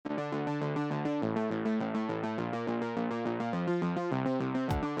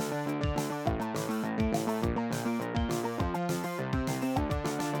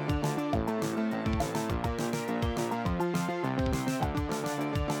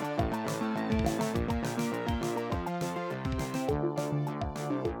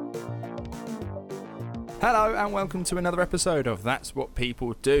Hello and welcome to another episode of That's What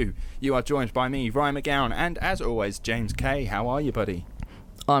People Do. You are joined by me, Ryan McGowan, and as always, James Kay. How are you, buddy?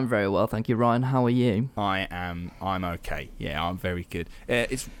 I'm very well, thank you, Ryan. How are you? I'm okay. Yeah, I'm very good.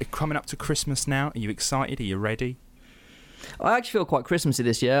 It's coming up to Christmas now. Are you excited? Are you ready? I actually feel quite Christmassy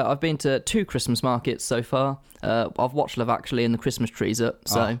this year. I've been to 2 Christmas markets so far. I've watched Love Actually and the Christmas tree's up,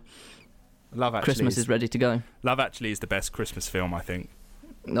 so Love Actually Christmas is ready to go. Love Actually is the best Christmas film, I think.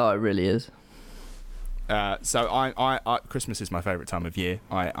 No, it really is. So I Christmas is my favourite time of year.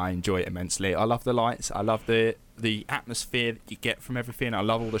 I enjoy it immensely. I love the lights. I love the atmosphere that you get from everything. I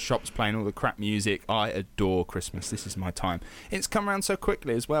love all the shops playing all the crap music. I adore Christmas. This is my time. It's come around so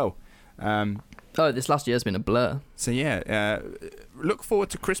quickly as well. This last year's been a blur. So yeah, look forward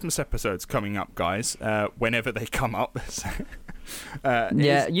to Christmas episodes coming up, guys, whenever they come up.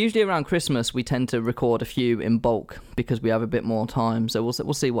 Usually around Christmas we tend to record a few in bulk because we have a bit more time, so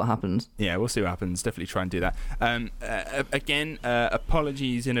we'll see what happens. Yeah, we'll see what happens. Definitely try and do that. Again,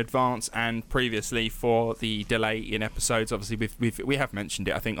 apologies in advance and previously for the delay in episodes. Obviously, we have mentioned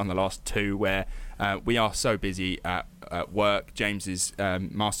it, I think, on the last 2 where we are so busy at work. James's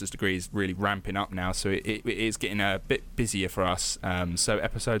master's degree is really ramping up now, so it is getting a bit busier for us. So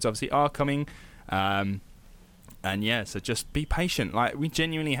episodes obviously are coming. And yeah, so just be patient. Like, we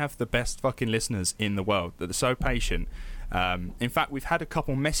genuinely have the best fucking listeners in the world that are so patient. In fact, we've had a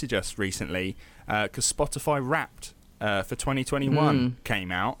couple message us recently because Spotify Wrapped for 2021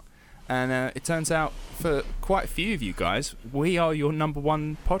 came out. And it turns out for quite a few of you guys, we are your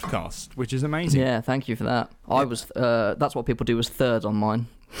 #1 podcast, which is amazing. Yeah, thank you for that. Yeah. I was That's What People Do was 3rd on mine.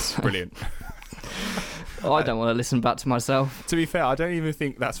 So. Brilliant. I don't want to listen back to myself. To be fair, I don't even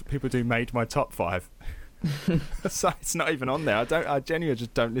think That's What People Do made my top 5. So it's not even on there. I genuinely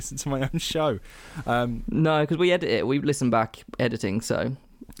just don't listen to my own show. No, because we edit it. We listen back editing, so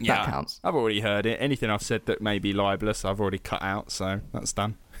that counts. I've already heard it. Anything I've said that may be libelous, I've already cut out, so that's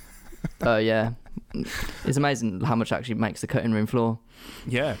done. Yeah. It's amazing how much actually makes the cutting room floor.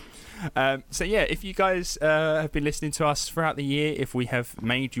 Yeah. So yeah, if you guys have been listening to us throughout the year, if we have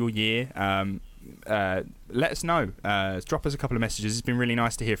made your year, let us know. Drop us a couple of messages. It's been really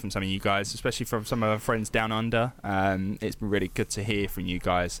nice to hear from some of you guys, especially from some of our friends down under. It's been really good to hear from you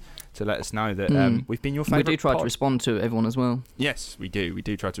guys to let us know that we've been your favourite. We do try to respond to everyone as well. Yes, we do. We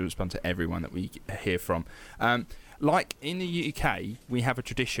do try to respond to everyone that we hear from. Like in the UK, we have a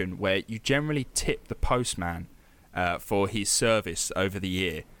tradition where you generally tip the postman for his service over the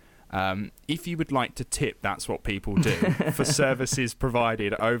year. If you would like to tip That's What People Do for services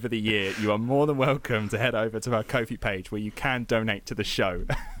provided over the year, you are more than welcome to head over to our Ko-fi page where you can donate to the show.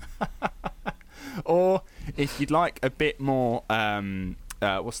 Or if you'd like a bit more,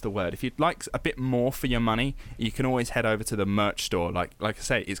 if you'd like a bit more for your money, you can always head over to the merch store. Like I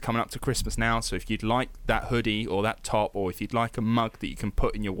say, it's coming up to Christmas now, so if you'd like that hoodie or that top, or if you'd like a mug that you can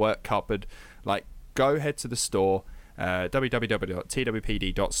put in your work cupboard, go head to the store.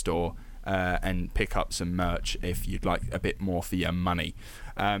 www.twpd.store and pick up some merch if you'd like a bit more for your money.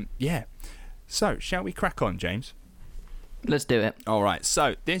 So shall we crack on, James? Let's do it. Alright,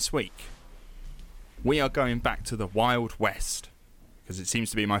 so this week we are going back to the Wild West because it seems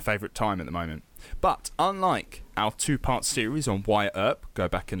to be my favourite time at the moment. But unlike our 2-part series on Wyatt Earp, go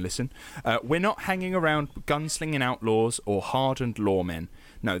back and listen, we're not hanging around gunslinging outlaws or hardened lawmen.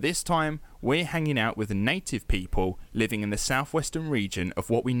 No, this time we're hanging out with the native people living in the southwestern region of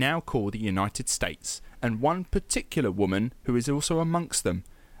what we now call the United States, and one particular woman who is also amongst them,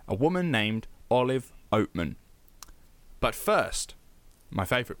 a woman named Olive Oatman. But first, my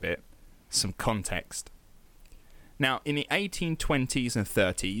favourite bit, some context. Now, in the 1820s and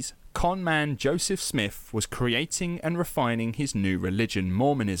 30s, con man Joseph Smith was creating and refining his new religion,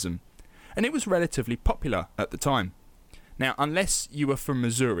 Mormonism, and it was relatively popular at the time. Now, unless you were from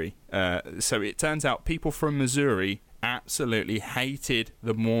Missouri, so it turns out people from Missouri absolutely hated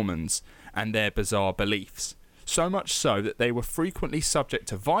the Mormons and their bizarre beliefs, so much so that they were frequently subject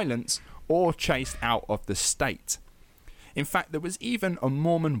to violence or chased out of the state. In fact, there was even a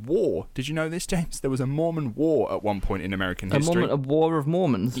Mormon war. Did you know this, James? There was a Mormon war at one point in American history. A war of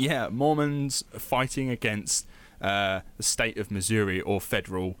Mormons? Yeah, Mormons fighting against the state of Missouri or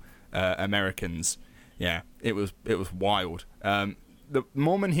federal Americans. Yeah, it was wild. The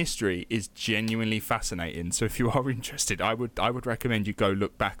Mormon history is genuinely fascinating. So if you are interested, I would recommend you go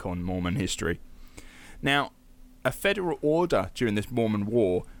look back on Mormon history. Now, a federal order during this Mormon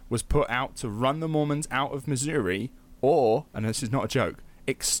war was put out to run the Mormons out of Missouri, or, and this is not a joke,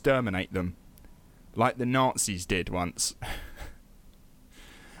 exterminate them, like the Nazis did once.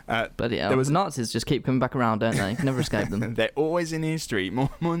 But yeah, there was Nazis just keep coming back around, don't they? You can never escape them. They're always in history.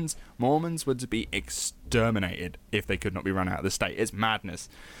 Mormons were to be exterminated if they could not be run out of the state. It's madness.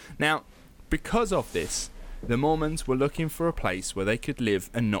 Now, because of this, the Mormons were looking for a place where they could live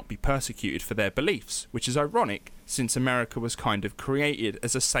and not be persecuted for their beliefs, which is ironic since America was kind of created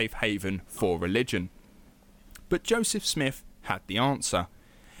as a safe haven for religion. But Joseph Smith had the answer.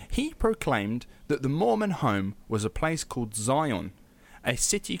 He proclaimed that the Mormon home was a place called Zion, a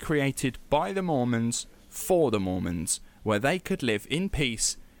city created by the Mormons for the Mormons, where they could live in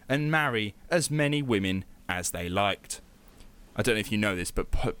peace and marry as many women as they liked. I don't know if you know this, but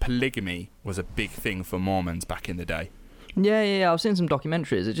polygamy was a big thing for Mormons back in the day. Yeah. I've seen some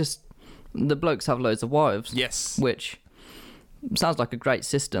documentaries. The blokes have loads of wives. Yes. Which sounds like a great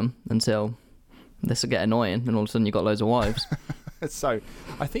system until this will get annoying and all of a sudden you've got loads of wives. So,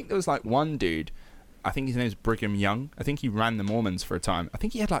 I think there was like one dude, I think his name is Brigham Young. I think he ran the Mormons for a time. I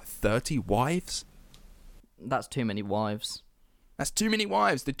think he had like 30 wives. That's too many wives. That's too many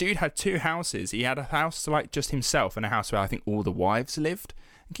wives. The dude had 2 houses. He had a house like just himself and a house where I think all the wives lived.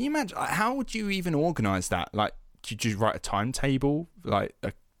 Can you imagine? How would you even organise that? Like, did you write a timetable, like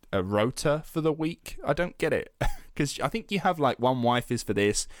a rota for the week? I don't get it. Because I think you have like one wife is for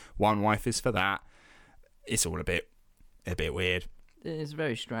this, one wife is for that. It's all a bit weird. It's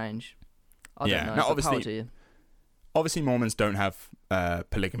very strange. I Yeah, don't know. now, It's a obviously- power to you. Obviously, Mormons don't have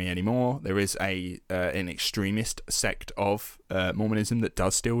polygamy anymore. There is an extremist sect of Mormonism that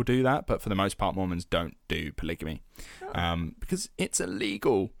does still do that, but for the most part, Mormons don't do polygamy because it's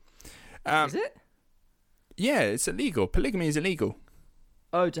illegal. Is it? Yeah, it's illegal. Polygamy is illegal.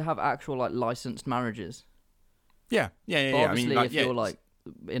 Oh, to have actual like licensed marriages. Yeah. Obviously, I mean, if you're like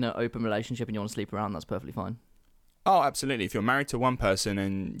in an open relationship and you want to sleep around, that's perfectly fine. Oh, absolutely. If you're married to one person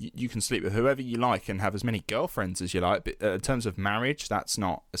and you can sleep with whoever you like and have as many girlfriends as you like, but in terms of marriage, that's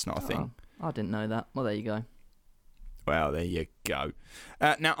not a thing. I didn't know that. Well, there you go. Well, there you go.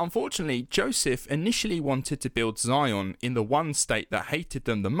 Now, unfortunately, Joseph initially wanted to build Zion in the one state that hated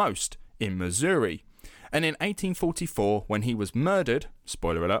them the most, in Missouri. And in 1844, when he was murdered,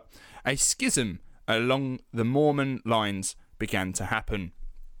 spoiler alert, a schism along the Mormon lines began to happen.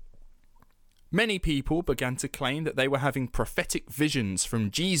 Many people began to claim that they were having prophetic visions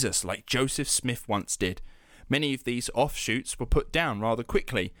from Jesus like Joseph Smith once did. Many of these offshoots were put down rather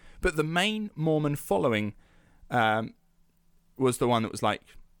quickly, but the main Mormon following was the one that was like,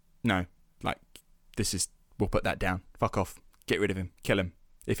 no, like, we'll put that down. Fuck off. Get rid of him. Kill him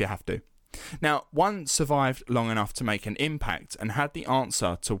if you have to. Now, one survived long enough to make an impact and had the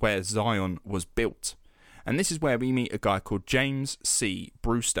answer to where Zion was built. And this is where we meet a guy called James C.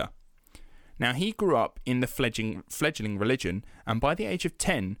 Brewster. Now, he grew up in the fledgling religion and by the age of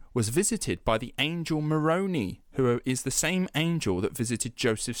 10 was visited by the angel Moroni, who is the same angel that visited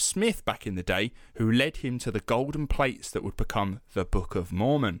Joseph Smith back in the day, who led him to the golden plates that would become the Book of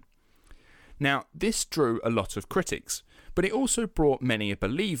Mormon. Now, this drew a lot of critics, but it also brought many a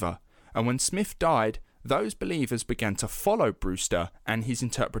believer, and when Smith died, those believers began to follow Brewster and his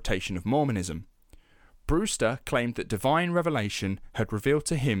interpretation of Mormonism. Brewster claimed that divine revelation had revealed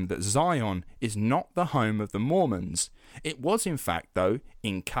to him that Zion is not the home of the Mormons. It was, in fact, though,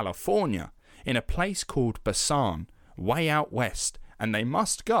 in California, in a place called Busan, way out west, and they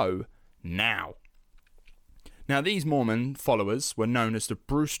must go now. Now, these Mormon followers were known as the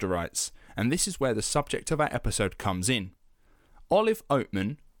Brewsterites, and this is where the subject of our episode comes in. Olive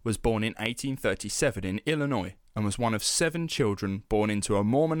Oatman was born in 1837 in Illinois and was one of 7 children born into a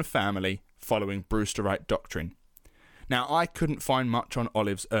Mormon family following Brewsterite doctrine. Now, I couldn't find much on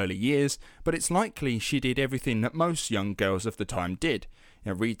Olive's early years, but it's likely she did everything that most young girls of the time did.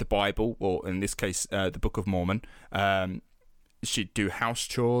 Read the Bible, or in this case, the Book of Mormon. She'd do house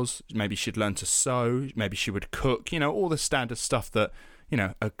chores, maybe she'd learn to sew, maybe she would cook, all the standard stuff that,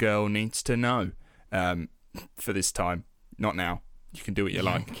 a girl needs to know for this time. Not now. You can do what you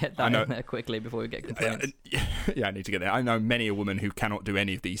like. Get that in there quickly before we get complaints. Yeah, I need to get there. I know many a woman who cannot do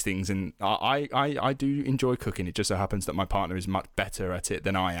any of these things, and I do enjoy cooking. It just so happens that my partner is much better at it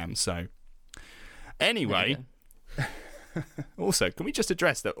than I am. So, anyway, also, can we just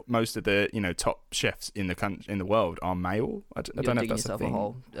address that most of the top chefs in the world are male? I don't know if that's a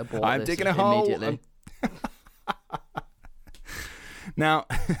thing. I'm digging a hole immediately. Now,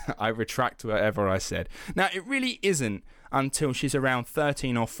 I retract whatever I said. Now, it really isn't until she's around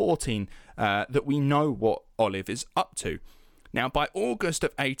 13 or 14 that we know what Olive is up to. Now, by August of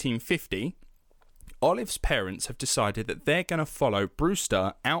 1850, Olive's parents have decided that they're going to follow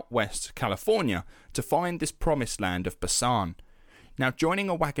Brewster out west to California to find this promised land of Busan. Now, joining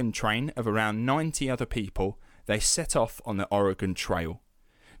a wagon train of around 90 other people, they set off on the Oregon Trail.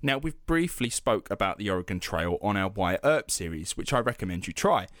 Now, we've briefly spoke about the Oregon Trail on our Wyatt Earp series, which I recommend you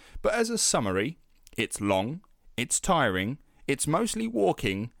try. But as a summary, it's long, it's tiring, it's mostly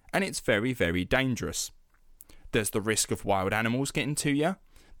walking, and it's very, very dangerous. There's the risk of wild animals getting to you.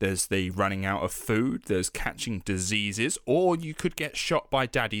 There's the running out of food. There's catching diseases. Or you could get shot by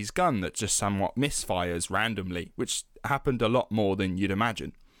Daddy's gun that just somewhat misfires randomly, which happened a lot more than you'd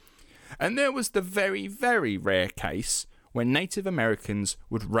imagine. And there was the very, very rare case when Native Americans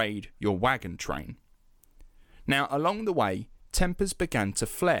would raid your wagon train. Now, along the way, tempers began to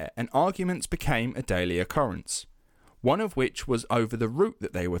flare and arguments became a daily occurrence, one of which was over the route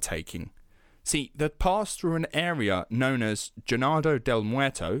that they were taking. See, they'd passed through an area known as Jornada del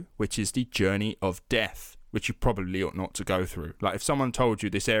Muerto, which is the Journey of Death, which you probably ought not to go through. Like, if someone told you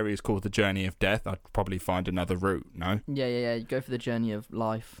this area is called the Journey of Death, I'd probably find another route, no? Yeah. You go for the Journey of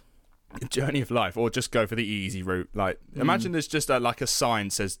Life. Journey of Life, or just go for the easy route. Like, imagine there's just like a sign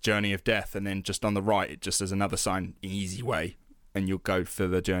says Journey of Death, and then just on the right it just says another sign, easy way, and you'll go for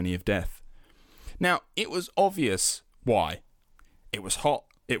the Journey of Death. Now, it was obvious why. It was hot,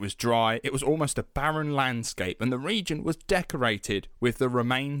 it was dry, it was almost a barren landscape, and the region was decorated with the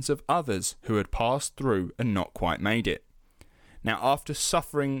remains of others who had passed through and not quite made it. Now, after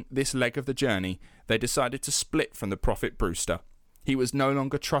suffering this leg of the journey, they decided to split from the Prophet Brewster. He was no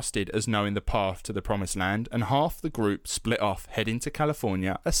longer trusted as knowing the path to the Promised Land, and half the group split off, heading to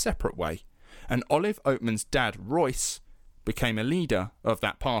California a separate way. And Olive Oatman's dad, Royce, became a leader of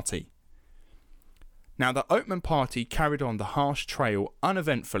that party. Now, the Oatman party carried on the harsh trail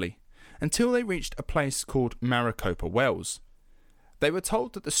uneventfully until they reached a place called Maricopa Wells. They were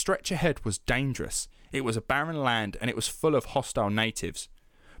told that the stretch ahead was dangerous, it was a barren land, and it was full of hostile natives.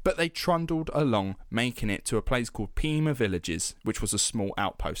 But they trundled along, making it to a place called Pima Villages, which was a small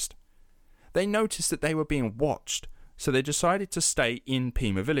outpost. They noticed that they were being watched, so they decided to stay in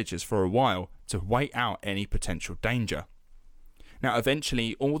Pima Villages for a while to wait out any potential danger. Now,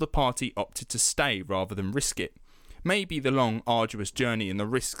 eventually, all the party opted to stay rather than risk it. Maybe the long, arduous journey and the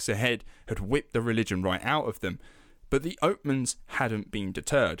risks ahead had whipped the religion right out of them, but the Oatmans hadn't been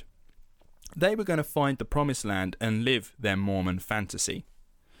deterred. They were going to find the Promised Land and live their Mormon fantasy.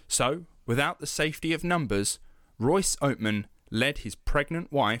 So, without the safety of numbers, Royce Oatman led his pregnant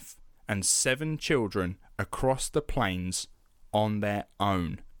wife and 7 children across the plains on their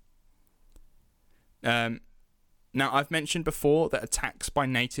own. Now, I've mentioned before that attacks by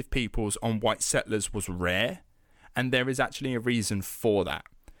native peoples on white settlers was rare, and there is actually a reason for that.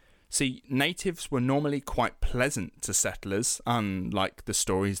 See, natives were normally quite pleasant to settlers, unlike the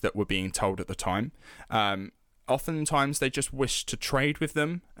stories that were being told at the time. Oftentimes they just wished to trade with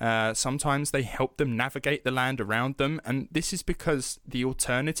them. Sometimes they helped them navigate the land around them, and this is because the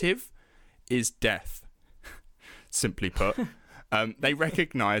alternative is death. Simply put, they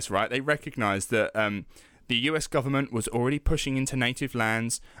recognise that the US government was already pushing into native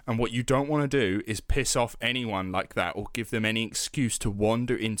lands, and what you don't want to do is piss off anyone like that or give them any excuse to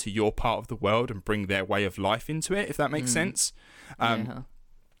wander into your part of the world and bring their way of life into it, if that makes sense.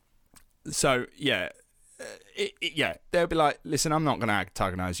 So, yeah. They'll be like, listen, I'm not going to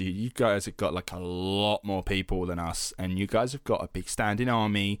antagonize you. You guys have got like a lot more people than us, and you guys have got a big standing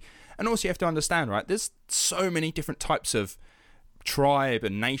army. And also, you have to understand, right? There's so many different types of tribe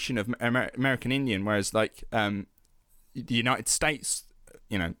and nation of American Indian, whereas like the United States,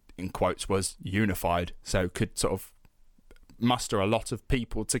 in quotes, was unified, so could sort of muster a lot of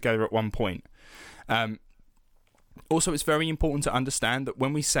people together at one point. Also, it's very important to understand that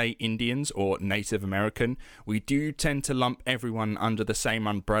when we say Indians or Native American, we do tend to lump everyone under the same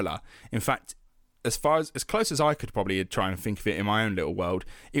umbrella. In fact, as close as I could probably try and think of it in my own little world,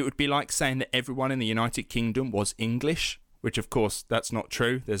 it would be like saying that everyone in the United Kingdom was English, which of course that's not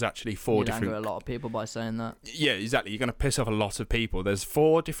true. There's actually 4 different... You'd anger a lot of people by saying that. Yeah, exactly. You're going to piss off a lot of people. There's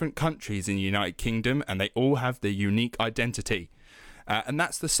 4 different countries in the United Kingdom, and they all have their unique identity. And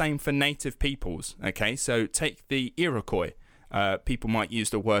that's the same for native peoples, okay? So take the Iroquois. People might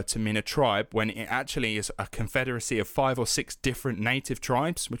use the word to mean a tribe when it actually is a confederacy of 5 or 6 different native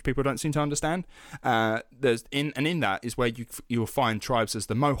tribes, which people don't seem to understand. In that is where you'll find tribes as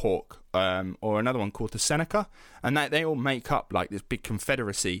the Mohawk, or another one called the Seneca, and they all make up like this big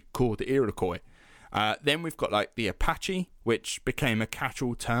confederacy called the Iroquois. Then we've got like the Apache, which became a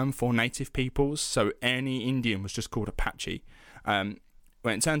catch-all term for native peoples, so any Indian was just called Apache.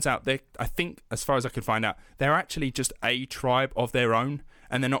 Well, it turns out I think, as far as I could find out, they're actually just a tribe of their own,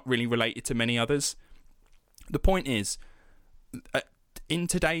 and they're not really related to many others. The point is, in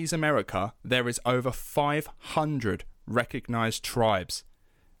today's America, there is over 500 recognized tribes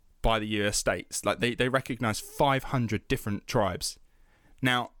by the US states. Like they recognize 500 different tribes.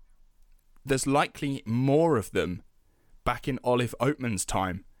 Now, there's likely more of them back in Olive Oatman's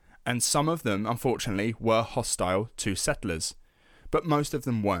time, and some of them, unfortunately, were hostile to settlers, but most of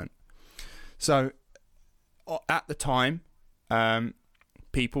them weren't. So, at the time,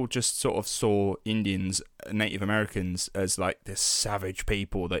 people just sort of saw Indians, Native Americans, as like this savage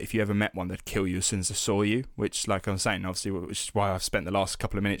people that if you ever met one, they'd kill you as soon as they saw you, which, like I was saying, obviously, which is why I've spent the last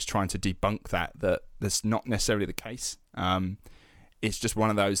couple of minutes trying to debunk that that's not necessarily the case. It's just one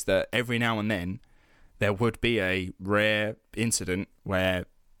of those that every now and then there would be a rare incident where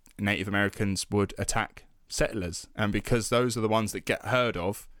Native Americans would attack settlers, and because those are the ones that get heard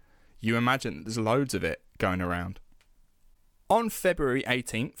of, you imagine that there's loads of it going around. On February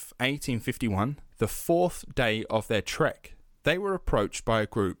 18th, 1851, the fourth day of their trek, they were approached by a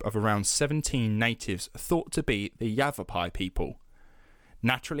group of around 17 natives thought to be the Yavapai people.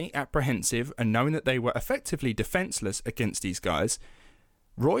 Naturally apprehensive and knowing that they were effectively defenceless against these guys,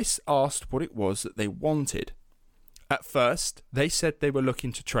 Royce asked what it was that they wanted. At first, they said they were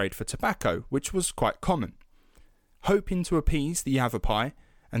looking to trade for tobacco, which was quite common. Hoping to appease the Yavapai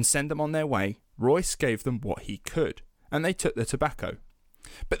and send them on their way, Royce gave them what he could, and they took the tobacco.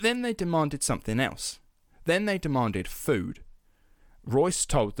 But then they demanded something else. Then they demanded food. Royce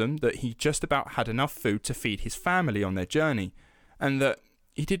told them that he just about had enough food to feed his family on their journey, and that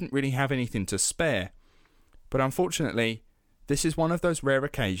he didn't really have anything to spare. But unfortunately, this is one of those rare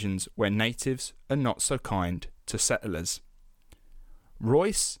occasions where natives are not so kind to settlers.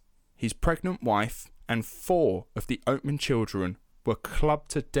 Royce, his pregnant wife, and 4 of the Oatman children were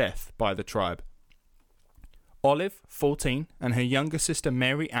clubbed to death by the tribe. Olive, 14, and her younger sister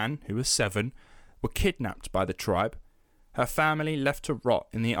Mary Ann, who was 7, were kidnapped by the tribe. Her family left to rot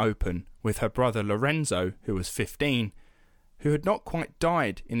in the open, with her brother Lorenzo, who was 15, who had not quite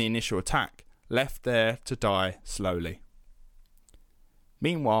died in the initial attack, left there to die slowly.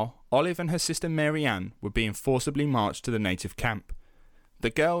 Meanwhile, Olive and her sister Mary Ann were being forcibly marched to the native camp.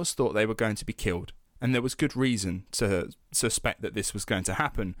 The girls thought they were going to be killed, and there was good reason to suspect that this was going to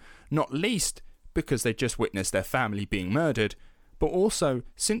happen, not least because they just witnessed their family being murdered, but also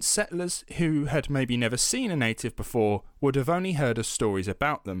since settlers who had maybe never seen a native before would have only heard of stories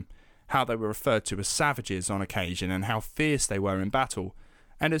about them, how they were referred to as savages on occasion and how fierce they were in battle,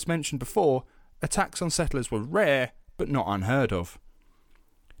 and as mentioned before, attacks on settlers were rare but not unheard of.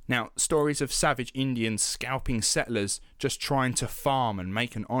 Now, stories of savage Indians scalping settlers just trying to farm and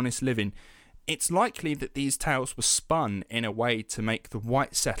make an honest living, it's likely that these tales were spun in a way to make the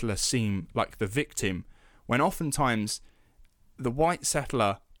white settler seem like the victim, when oftentimes the white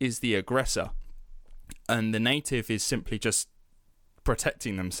settler is the aggressor and the native is simply just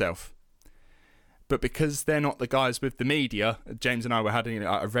protecting themselves. But because they're not the guys with the media, James and I were having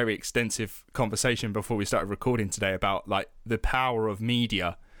a very extensive conversation before we started recording today about like the power of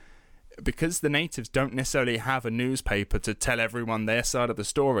media. Because the natives don't necessarily have a newspaper to tell everyone their side of the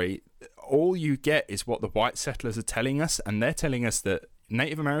story, all you get is what the white settlers are telling us, and they're telling us that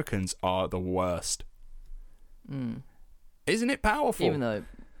Native Americans are the worst. Isn't it powerful? Even though,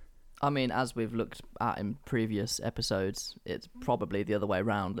 I mean, as we've looked at in previous episodes, it's probably the other way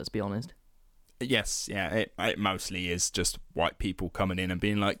around, let's be honest. Yes, yeah, it mostly is just white people coming in and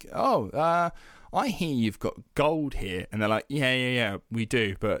being like, I hear you've got gold here, and they're like, yeah, we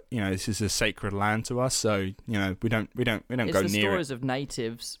do, but you know, this is a sacred land to us, so you know, we don't go near it. It's the stories of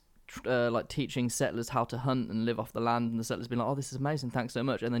natives like teaching settlers how to hunt and live off the land, and the settlers being like, oh, this is amazing, thanks so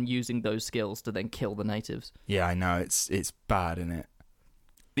much, and then using those skills to then kill the natives. Yeah, I know, it's bad, isn't it?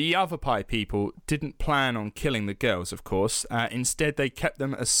 The Yavapai people didn't plan on killing the girls, of course. Instead, they kept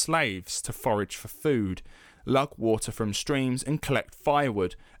them as slaves to forage for food, lug water from streams, and collect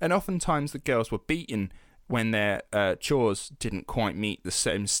firewood. And oftentimes, the girls were beaten when their chores didn't quite meet the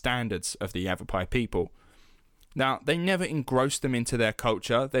same standards of the Yavapai people. Now, they never engrossed them into their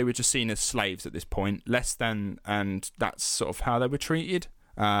culture. They were just seen as slaves at this point, less than, and that's sort of how they were treated.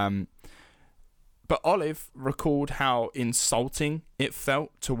 But Olive recalled how insulting it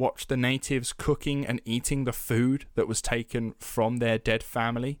felt to watch the natives cooking and eating the food that was taken from their dead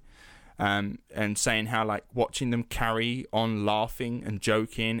family, and saying how like watching them carry on laughing and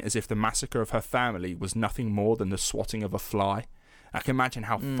joking as if the massacre of her family was nothing more than the swatting of a fly. I can imagine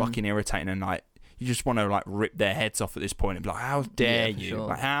how fucking irritating, and like you just want to like rip their heads off at this point and be like, how dare you? Sure.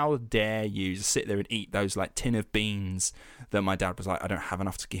 Like, how dare you just sit there and eat those like tin of beans that my dad was like, I don't have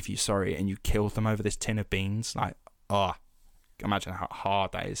enough to give you, sorry, and you killed them over this tin of beans. Like, imagine how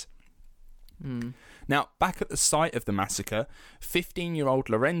hard that is. Now, back at the site of the massacre, 15-year-old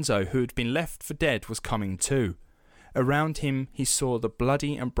Lorenzo, who had been left for dead, was coming too. Around him he saw the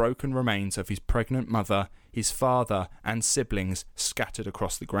bloody and broken remains of his pregnant mother, his father and siblings scattered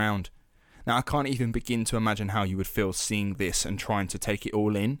across the ground. Now, I can't even begin to imagine how you would feel seeing this and trying to take it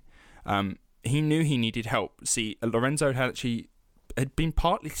all in. He knew he needed help. See, Lorenzo had been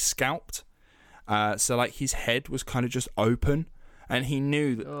partly scalped, so like his head was kind of just open, and he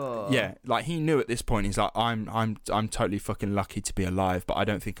knew that, he knew at this point, he's like, I'm totally fucking lucky to be alive, but I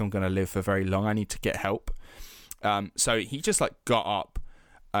don't think I'm gonna live for very long. I need to get help. So he just like got up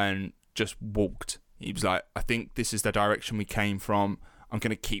and just walked. He was like, I think this is the direction we came from. I'm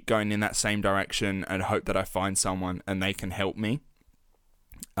going to keep going in that same direction and hope that I find someone and they can help me.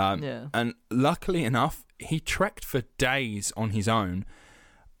 And luckily enough, he trekked for days on his own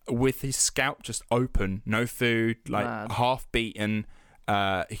with his scalp just open, no food, like half beaten.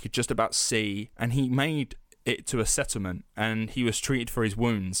 He could just about see, and he made it to a settlement and he was treated for his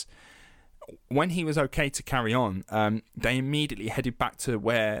wounds. When he was okay to carry on, they immediately headed back to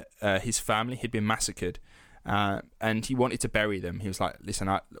where his family had been massacred. And he wanted to bury them. He was like, listen,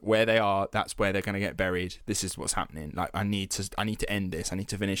 where they are, that's where they're going to get buried. This is what's happening. Like, I need to end this. I need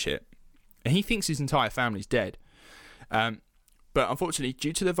to finish it. And he thinks his entire family's dead. But unfortunately,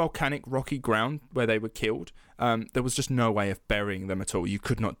 due to the volcanic rocky ground where they were killed, there was just no way of burying them at all. You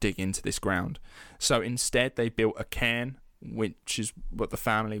could not dig into this ground. So instead, they built a cairn, which is what the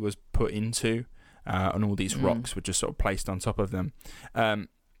family was put into, and all these rocks were just sort of placed on top of them.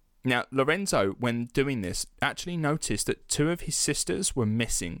 Now, Lorenzo, when doing this, actually noticed that 2 of his sisters were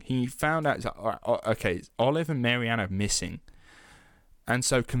missing. He found out, okay, Olive and Marianne are missing. And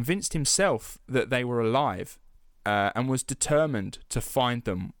so convinced himself that they were alive and was determined to find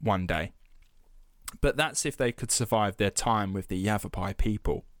them one day. But that's if they could survive their time with the Yavapai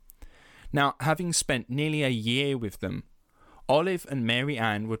people. Now, having spent nearly a year with them, Olive and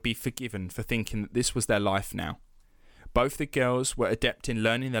Marianne would be forgiven for thinking that this was their life now. Both the girls were adept in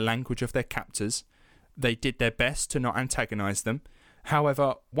learning the language of their captors. They did their best to not antagonize them.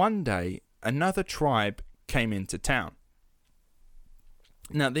 However, one day, another tribe came into town.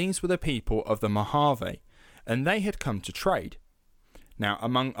 Now, these were the people of the Mojave, and they had come to trade. Now,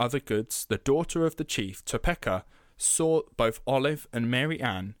 among other goods, the daughter of the chief, Topeka, saw both Olive and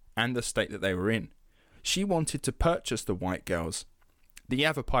Marianne and the state that they were in. She wanted to purchase the white girls. The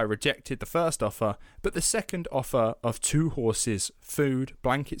Yavapai rejected the first offer, but the second offer of 2 horses, food,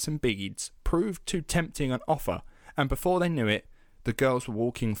 blankets and beads proved too tempting an offer, and before they knew it, the girls were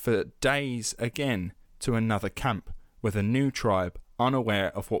walking for days again to another camp with a new tribe,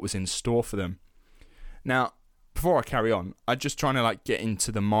 unaware of what was in store for them. Now, before I carry on, I'm just trying to get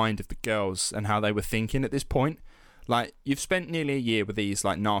into the mind of the girls and how they were thinking at this point. Like, you've spent nearly a year with these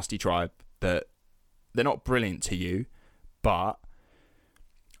nasty tribe that they're not brilliant to you, but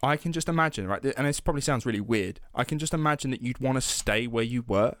I can just imagine, right, and this probably sounds really weird, I can just imagine that you'd want to stay where you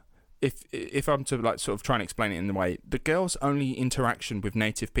were. If I'm to sort of try and explain it in the way, the girls' only interaction with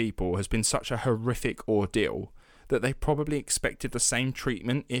native people has been such a horrific ordeal that they probably expected the same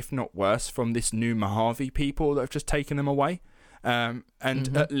treatment, if not worse, from this new Mojave people that have just taken them away.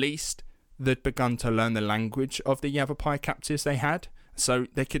 At least they'd begun to learn the language of the Yavapai captives they had, so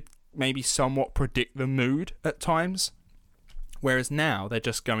they could maybe somewhat predict the mood at times. Whereas now they're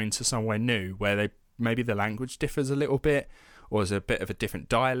just going to somewhere new where maybe the language differs a little bit, or is a bit of a different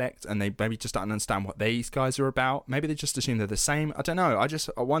dialect, and they maybe just don't understand what these guys are about. Maybe they just assume they're the same. I don't know.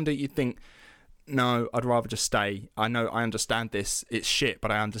 I wonder, you'd think, no, I'd rather just stay. I know, I understand this. It's shit,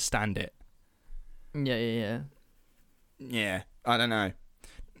 but I understand it. Yeah. Yeah, I don't know.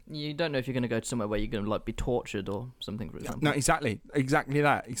 You don't know if you're going to go to somewhere where you're going to be tortured or something, for example. No, exactly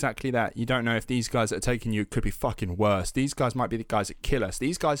that. You don't know if these guys that are taking you could be fucking worse. These guys might be the guys that kill us.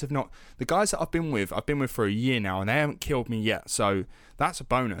 These guys have not. The guys that I've been with for a year now, and they haven't killed me yet. So that's a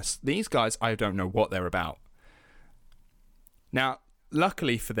bonus. These guys, I don't know what they're about. Now,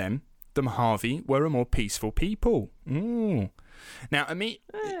 luckily for them, the Mojave were a more peaceful people. Ooh. Now,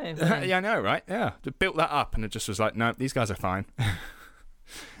 yeah, I know, right? Yeah, they built that up, and it just was like, no, these guys are fine.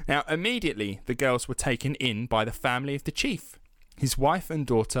 Now, immediately, the girls were taken in by the family of the chief. His wife and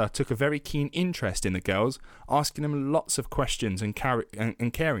daughter took a very keen interest in the girls, asking them lots of questions and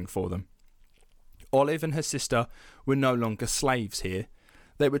caring for them. Olive and her sister were no longer slaves here.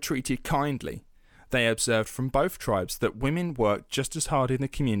 They were treated kindly. They observed from both tribes that women worked just as hard in the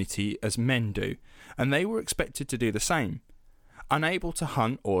community as men do, and they were expected to do the same. Unable to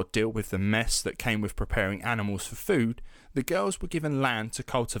hunt or deal with the mess that came with preparing animals for food, the girls were given land to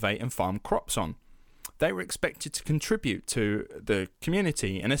cultivate and farm crops on. They were expected to contribute to the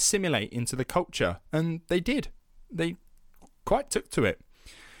community and assimilate into the culture, and they did. They quite took to it.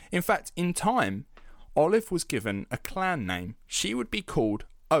 In fact, in time, Olive was given a clan name. She would be called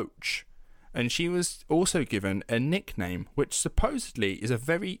Och. And she was also given a nickname, which supposedly is a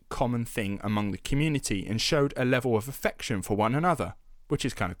very common thing among the community and showed a level of affection for one another, which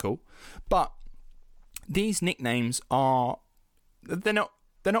is kind of cool. But these nicknames they're not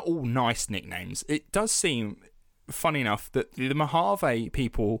all nice nicknames. It does seem, funny enough, that the Mojave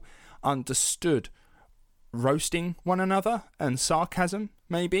people understood roasting one another and sarcasm,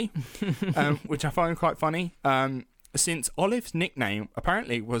 maybe, which I find quite funny. Since Olive's nickname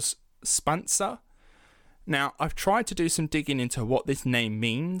apparently was Spencer. Now, I've tried to do some digging into what this name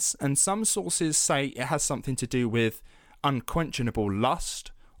means, and some sources say it has something to do with unquenchable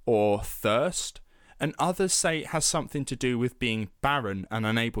lust or thirst, and others say it has something to do with being barren and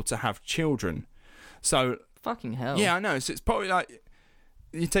unable to have children. So, fucking hell. Yeah, I know. So it's probably like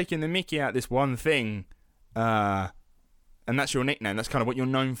you're taking the mickey out of this one thing, and that's your nickname. That's kind of what you're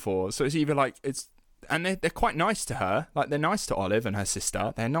known for. So it's either like and they're quite nice to her. Like, they're nice to Olive and her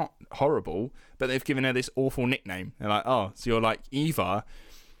sister. They're not horrible, but they've given her this awful nickname. They're like, oh, so you're like Eva.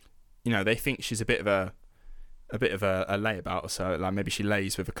 You know, they think she's a bit of a layabout or so. Like, maybe she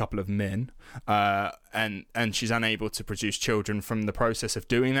lays with a couple of men, and she's unable to produce children from the process of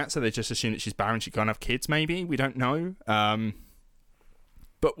doing that. So they just assume that she's barren. She can't have kids. Maybe, we don't know.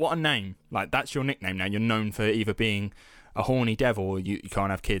 But what a name! Like, that's your nickname now. You're known for either being a horny devil or you can't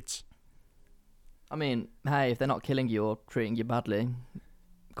have kids. I mean, hey, if they're not killing you or treating you badly,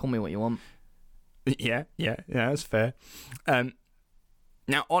 call me what you want. Yeah, that's fair.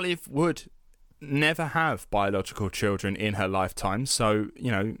 Now, Olive would never have biological children in her lifetime, so,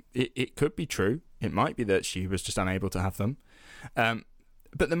 you know, it could be true. It might be that she was just unable to have them.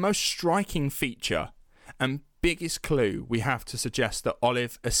 But the most striking feature and biggest clue we have to suggest that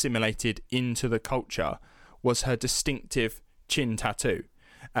Olive assimilated into the culture was her distinctive chin tattoo.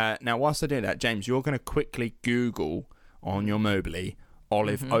 Now, whilst I do that, James, you're going to quickly Google on your mobile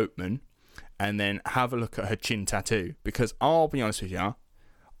Olive Oatman and then have a look at her chin tattoo, because I'll be honest with you,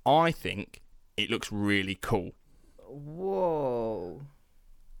 I think it looks really cool. Whoa.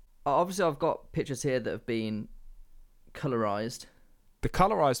 Obviously, I've got pictures here that have been colorized. The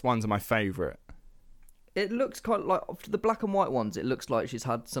colorized ones are my favourite. It looks kind of like, the black and white ones, it looks like she's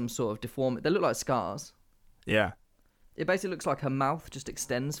had some sort of deformity. They look like scars. Yeah. It basically looks like her mouth just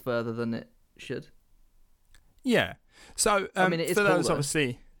extends further than it should. Yeah. So, I mean, it is for cool,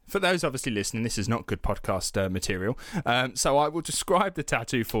 those obviously listening, this is not good podcast material. So I will describe the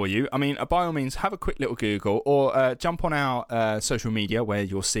tattoo for you. I mean, by all means, have a quick little Google or jump on our social media where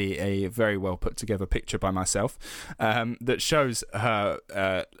you'll see a very well put together picture by myself that shows her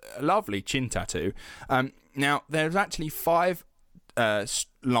lovely chin tattoo. Now, there's actually 5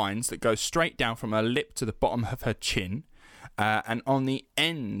 lines that go straight down from her lip to the bottom of her chin, and on the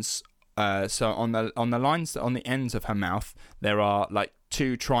ends, so on the lines on the ends of her mouth, there are like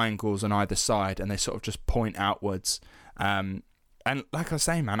 2 triangles on either side, and they sort of just point outwards. And like I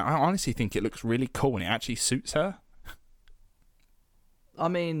say, man, I honestly think it looks really cool, and it actually suits her. I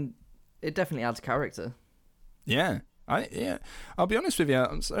mean, it definitely adds character. Yeah. I'll be honest with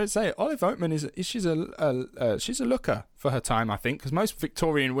you. I'd say Olive Oatman she's a looker for her time, I think, because most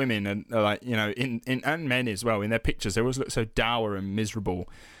Victorian women are like, you know, and men as well, in their pictures, they always look so dour and miserable.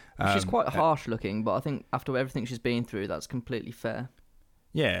 She's quite harsh looking, but I think after everything she's been through, that's completely fair.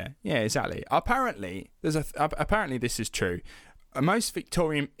 Yeah, exactly. Apparently this is true. Most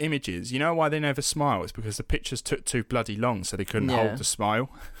Victorian images, you know why they never smile? It's because the pictures took too bloody long, so they couldn't hold the smile.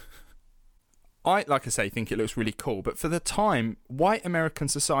 I, like I say, think it looks really cool, but for the time, white American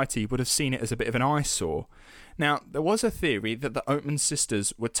society would have seen it as a bit of an eyesore. Now, there was a theory that the Oatman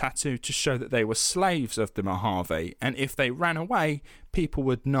sisters were tattooed to show that they were slaves of the Mojave, and if they ran away, people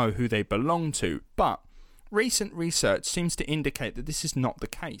would know who they belonged to. But recent research seems to indicate that this is not the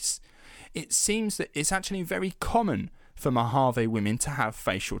case. It seems that it's actually very common for Mojave women to have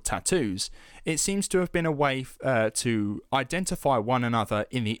facial tattoos. It seems to have been a way to identify one another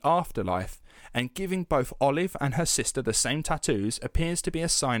in the afterlife, and giving both Olive and her sister the same tattoos appears to be a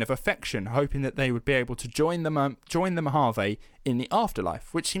sign of affection, hoping that they would be able to join the Mojave in the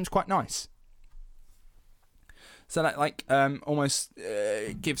afterlife, which seems quite nice. So that almost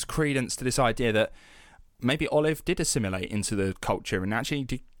gives credence to this idea that maybe Olive did assimilate into the culture and actually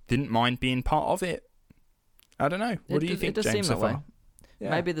didn't mind being part of it. I don't know. What do you think, it does James? seem that way. Yeah.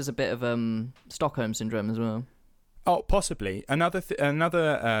 Maybe there's a bit of Stockholm syndrome as well. Oh, possibly. Another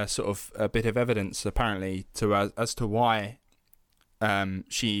sort of a bit of evidence, apparently, as to why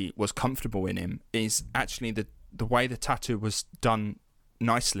she was comfortable in him is actually the way the tattoo was done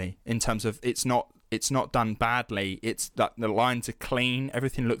nicely, in terms of it's not not done badly. It's that the lines are clean,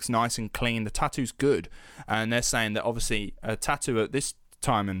 everything looks nice and clean. The tattoo's good, and they're saying that obviously a tattoo at this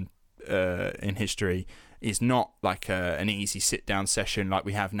time in history is not like an easy sit down session like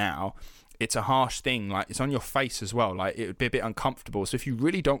we have now. It's a harsh thing, like it's on your face as well, like it would be a bit uncomfortable. So if you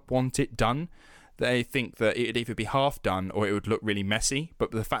really don't want it done, they think that it would either be half done or it would look really messy.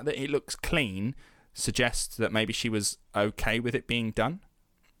 But the fact that it looks clean suggests that maybe she was okay with it being done.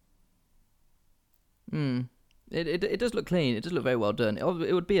 It does look clean. It does look very well done. It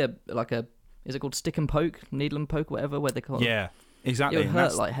would be is it called stick and poke, needle and poke, whatever, where they call it? Yeah, exactly. It would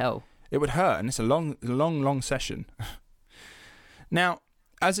hurt like hell. It would hurt, and it's a long session. Now,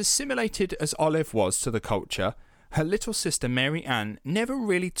 as assimilated as Olive was to the culture, her little sister Mary Ann never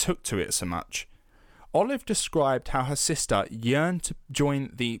really took to it so much. Olive described how her sister yearned to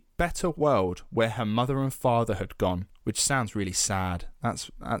join the better world where her mother and father had gone, which sounds really sad.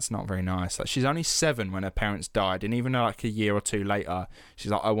 That's not very nice. Like, she's only 7 when her parents died, and even like a year or 2 later,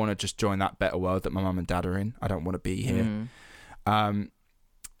 she's like, I want to just join that better world that my mum and dad are in. I don't want to be here.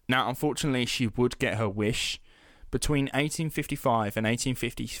 Now, unfortunately, she would get her wish. Between 1855 and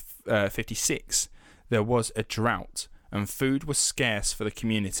 1856, there was a drought, and food was scarce for the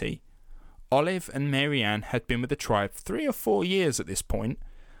community. Olive and Mary Ann had been with the tribe 3 or 4 years at this point.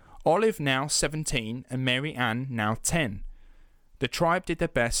 Olive now 17 and Mary Ann now 10. The tribe did their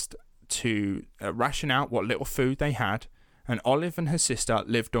best to ration out what little food they had, and Olive and her sister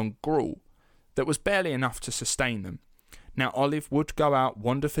lived on gruel that was barely enough to sustain them. Now, Olive would go out,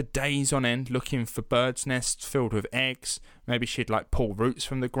 wander for days on end, looking for birds' nests filled with eggs. Maybe she'd like pull roots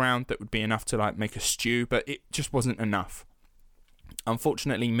from the ground that would be enough to like make a stew, but it just wasn't enough.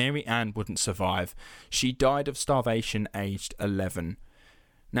 Unfortunately, Mary Ann wouldn't survive. She died of starvation aged 11.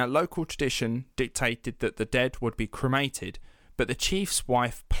 Now, local tradition dictated that the dead would be cremated, but the chief's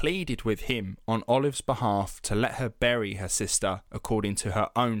wife pleaded with him on Olive's behalf to let her bury her sister according to her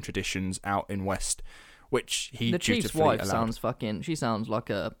own traditions out in West, which he dutifully allowed. The chief's wife she sounds like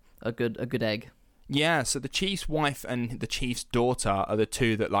a good egg. Yeah, so the chief's wife and the chief's daughter are the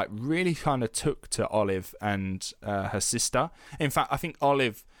two that like really kind of took to Olive and her sister. In fact, I think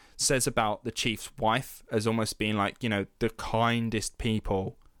Olive says about the chief's wife as almost being like, you know, the kindest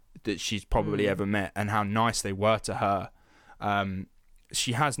people that she's probably ever met, and how nice they were to her.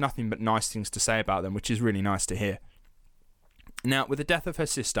 She has nothing but nice things to say about them, which is really nice to hear. Now, with the death of her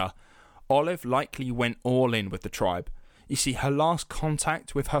sister, Olive likely went all in with the tribe. You see, her last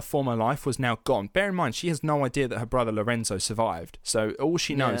contact with her former life was now gone. Bear in mind, she has no idea that her brother Lorenzo survived. So all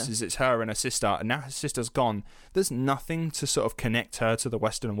she knows is it's her and her sister, and now her sister's gone. There's nothing to sort of connect her to the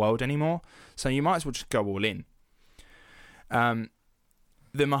Western world anymore. So you might as well just go all in.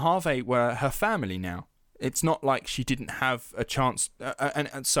 The Mojave were her family now. It's not like she didn't have a chance.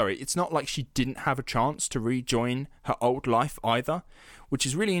 It's not like she didn't have a chance to rejoin her old life either, which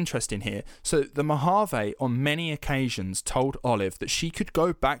is really interesting here. So the Mojave on many occasions told Olive that she could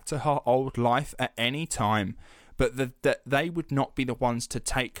go back to her old life at any time, but that they would not be the ones to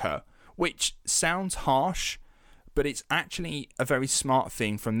take her, which sounds harsh, but it's actually a very smart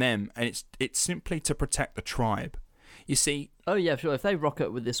thing from them, and it's simply to protect the tribe. You see... Oh yeah, sure. If they rock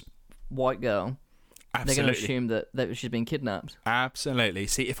up with this white girl... Absolutely. They're going to assume that she's been kidnapped. Absolutely.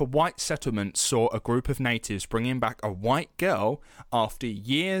 See, if a white settlement saw a group of natives bringing back a white girl after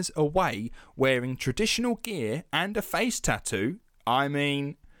years away wearing traditional gear and a face tattoo, I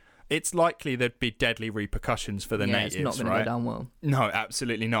mean, it's likely there'd be deadly repercussions for the natives, it's not going to go down well. No,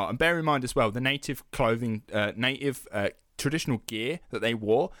 absolutely not. And bear in mind as well, the native clothing, traditional gear that they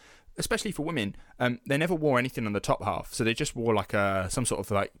wore, especially for women, they never wore anything on the top half, so they just wore like some sort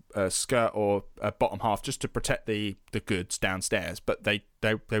of like a skirt or a bottom half just to protect the goods downstairs. But they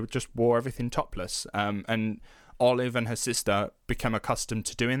just wore everything topless. And Olive and her sister became accustomed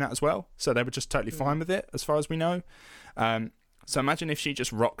to doing that as well, so they were just totally fine with it, as far as we know. So imagine if she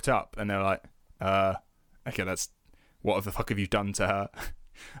just rocked up and they're like, "Okay, that's what the fuck have you done to her?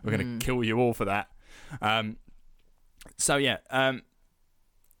 We're gonna kill you all for that."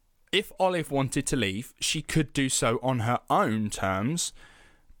 If Olive wanted to leave, she could do so on her own terms,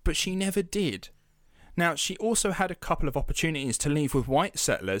 but she never did. Now, she also had a couple of opportunities to leave with white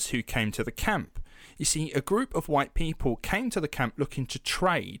settlers who came to the camp. You see, a group of white people came to the camp looking to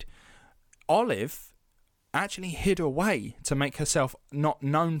trade. Olive actually hid away to make herself not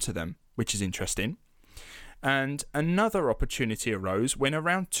known to them, which is interesting. And another opportunity arose when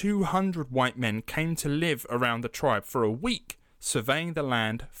around 200 white men came to live around the tribe for a week, surveying the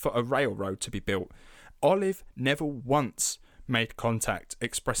land for a railroad to be built. Olive never once made contact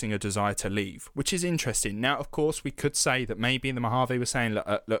expressing a desire to leave, which is interesting. Now, of course, we could say that maybe the Mojave was saying,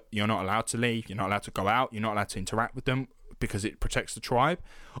 look, you're not allowed to leave, you're not allowed to go out, you're not allowed to interact with them because it protects the tribe.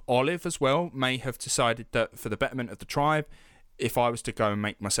 Olive, as well, may have decided that for the betterment of the tribe, if I was to go and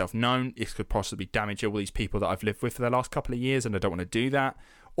make myself known, it could possibly damage all these people that I've lived with for the last couple of years, and I don't want to do that.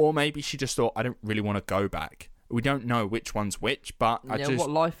 Or maybe she just thought, I don't really want to go back. We don't know which one's which, but what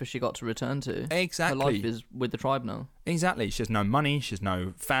life has she got to return to? Exactly. Her life is with the tribe now. Exactly. She has no money, she has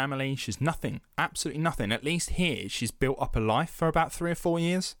no family, she's nothing. Absolutely nothing. At least here, she's built up a life for about 3 or 4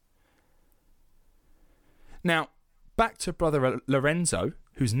 years. Now, back to Brother Lorenzo,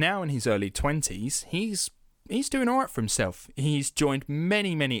 who's now in his early 20s. He's doing all right for himself. He's joined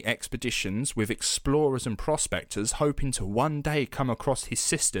many expeditions with explorers and prospectors, hoping to one day come across his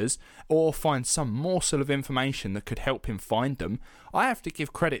sisters or find some morsel of information that could help him find them. I have to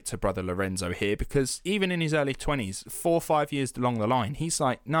give credit to Brother Lorenzo here, because even in his early 20s, 4 or 5 years along the line, he's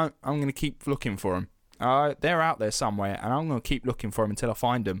like, no, I'm going to keep looking for them. They're out there somewhere, and I'm going to keep looking for them until I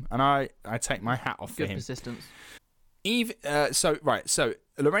find them. And I take my hat off for him. Good persistence. So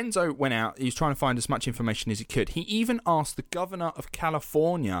Lorenzo went out. He was trying to find as much information as he could. He even asked the governor of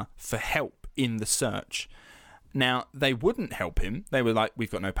California for help in the search. Now, they wouldn't help him. They were like,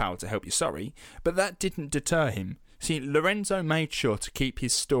 we've got no power to help you, sorry. But that didn't deter him. See, Lorenzo made sure to keep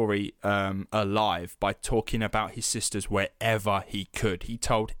his story alive by talking about his sisters wherever he could. He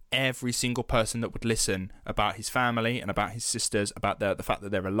told every single person that would listen about his family and about his sisters, about the fact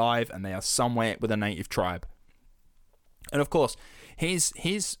that they're alive and they are somewhere with a native tribe. And of course, his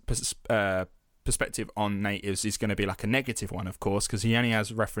perspective on natives is going to be like a negative one, of course, because he only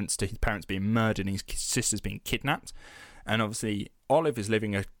has reference to his parents being murdered and his sisters being kidnapped. And obviously, Olive is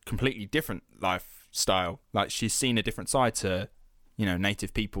living a completely different lifestyle. Like, she's seen a different side to,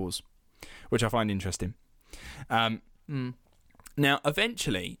 native peoples, which I find interesting. Now,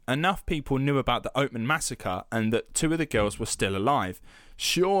 eventually, enough people knew about the Oatman massacre and that 2 of the girls were still alive.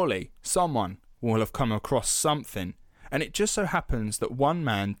 Surely, someone will have come across something. And it just so happens that one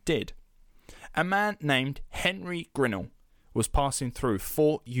man did. A man named Henry Grinnell was passing through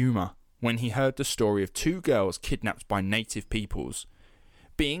Fort Yuma when he heard the story of 2 girls kidnapped by native peoples.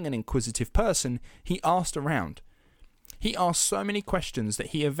 Being an inquisitive person, he asked around. He asked so many questions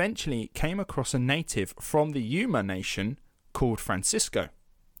that he eventually came across a native from the Yuma Nation called Francisco.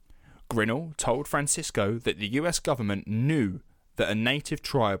 Grinnell told Francisco that the US government knew that a native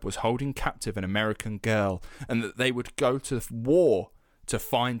tribe was holding captive an American girl and that they would go to war to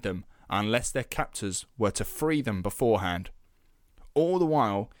find them unless their captors were to free them beforehand. All the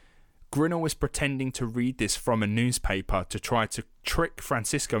while, Grinnell was pretending to read this from a newspaper to try to trick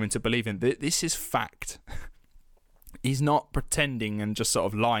Francisco into believing that this is fact. He's not pretending and just sort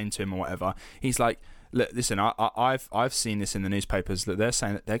of lying to him or whatever. He's like, look, listen, I've seen this in the newspapers that they're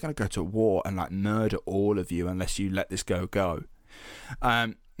saying that they're going to go to war and murder all of you unless you let this girl go.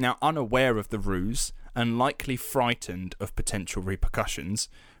 Now, unaware of the ruse and likely frightened of potential repercussions,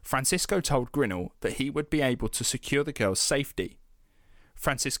 Francisco told Grinnell that he would be able to secure the girl's safety.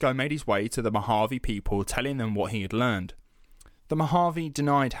 Francisco made his way to the Mojave people, telling them what he had learned. The Mojave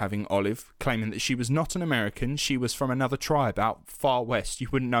denied having Olive, claiming that she was not an American, she was from another tribe out far west. You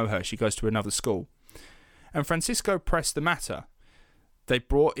wouldn't know her, she goes to another school. And Francisco pressed the matter. They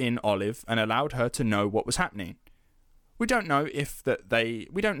brought in Olive and allowed her to know what was happening. We don't know if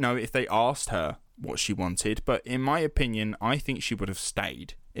they asked her what she wanted, but in my opinion, I think she would have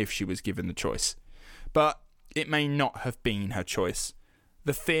stayed if she was given the choice. But it may not have been her choice.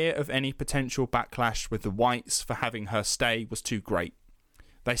 The fear of any potential backlash with the whites for having her stay was too great.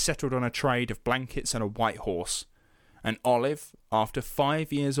 They settled on a trade of blankets and a white horse, and Olive, after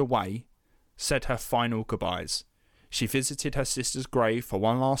 5 years away, said her final goodbyes. She visited her sister's grave for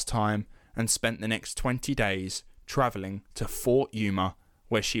one last time and spent the next 20 days travelling to Fort Yuma,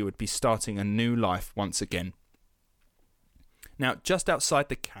 where she would be starting a new life once again. Now, just outside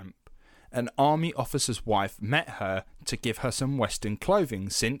the camp, an army officer's wife met her to give her some Western clothing,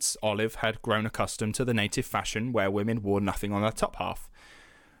 since Olive had grown accustomed to the native fashion where women wore nothing on their top half.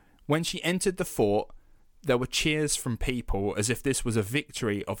 When she entered the fort, there were cheers from people as if this was a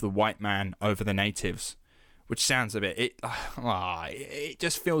victory of the white man over the natives, which sounds a bit... It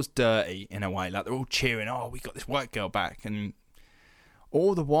just feels dirty in a way, like they're all cheering, oh, we got this white girl back, and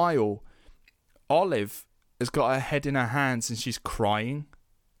all the while, Olive has got her head in her hands and she's crying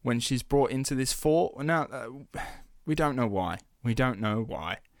when she's brought into this fort. Now, we don't know why.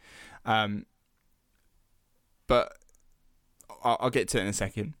 But I'll get to it in a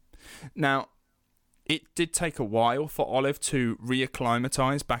second. Now, it did take a while for Olive to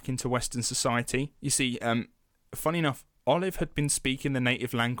reacclimatise back into Western society. You see, funny enough, Olive had been speaking the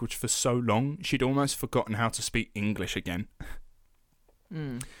native language for so long, she'd almost forgotten how to speak English again.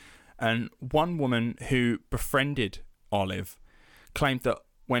 And one woman who befriended Olive claimed that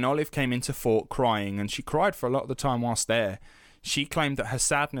when Olive came into fort crying, and she cried for a lot of the time whilst there, she claimed that her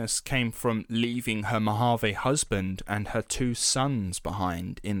sadness came from leaving her Mojave husband and her 2 sons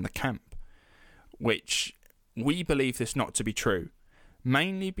behind in the camp, which we believe this not to be true,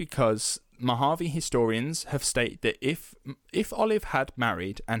 mainly because Mojave historians have stated that if Olive had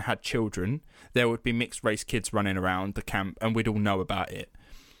married and had children, there would be mixed race kids running around the camp and we'd all know about it.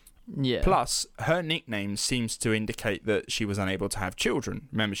 Yeah. Plus, her nickname seems to indicate that she was unable to have children.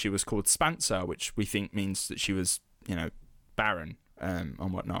 Remember, she was called Spancer, which we think means that she was, barren and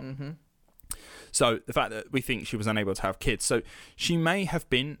whatnot. So the fact that we think she was unable to have kids. So she may have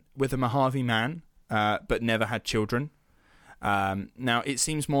been with a Mojave man, but never had children. Now, it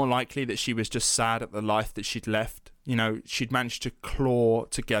seems more likely that she was just sad at the life that she'd left. She'd managed to claw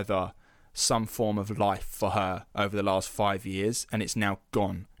together some form of life for her over the last 5 years, and it's now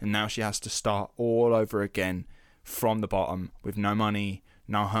gone. And now she has to start all over again from the bottom with no money,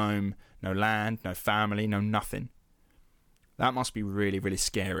 no home, no land, no family, no nothing. That must be really, really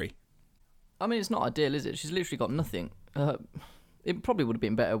scary. I mean, it's not ideal, is it? She's literally got nothing. It probably would have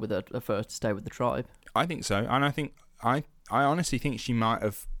been better with her first to stay with the tribe. I think so, and I honestly think she might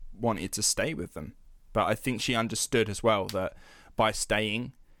have wanted to stay with them, but I think she understood as well that by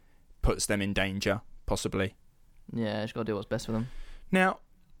staying puts them in danger, possibly. Yeah, she's got to do what's best for them. Now,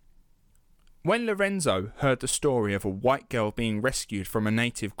 when Lorenzo heard the story of a white girl being rescued from a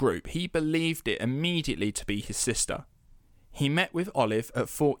native group, he believed it immediately to be his sister. He met with Olive at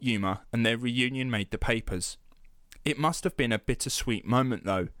Fort Yuma and their reunion made the papers. It must have been a bittersweet moment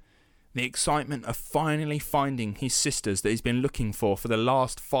though. The excitement of finally finding his sisters that he's been looking for the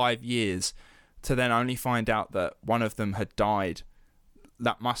last 5 years, to then only find out that one of them had died.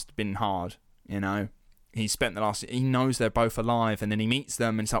 That must have been hard, He spent he knows they're both alive, and then he meets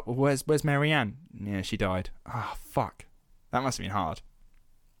them and it's like, well, where's Marianne? Yeah, she died. Fuck. That must have been hard.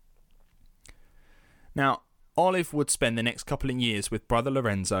 Now, Olive would spend the next couple of years with brother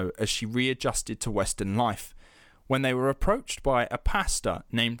Lorenzo as she readjusted to Western life, when they were approached by a pastor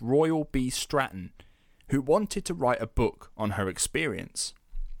named Royal B. Stratton, who wanted to write a book on her experience.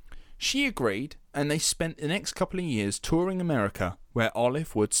 She agreed, and they spent the next couple of years touring America, where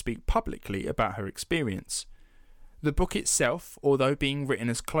Olive would speak publicly about her experience. The book itself, although being written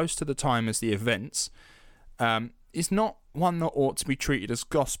as close to the time as the events, is not one that ought to be treated as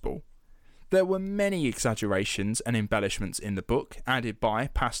gospel. There were many exaggerations and embellishments in the book, added by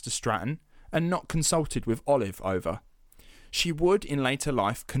Pastor Stratton, and not consulted with Olive over. She would, in later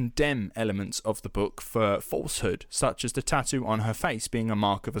life, condemn elements of the book for falsehood, such as the tattoo on her face being a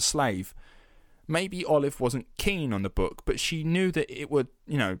mark of a slave. Maybe Olive wasn't keen on the book, but she knew that it would,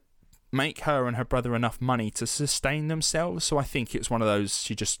 make her and her brother enough money to sustain themselves, so I think it's one of those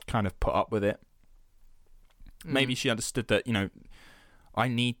she just kind of put up with it. Maybe she understood that, I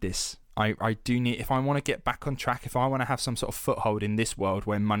need this. I do need, if I want to get back on track, if I want to have some sort of foothold in this world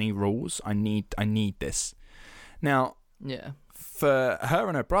where money rules, I need this. Now, yeah, for her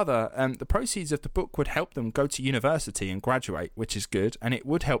and her brother, the proceeds of the book would help them go to university and graduate, which is good, and it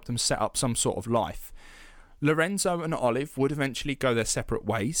would help them set up some sort of life. Lorenzo and Olive would eventually go their separate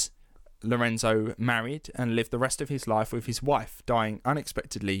ways. Lorenzo married and lived the rest of his life with his wife, dying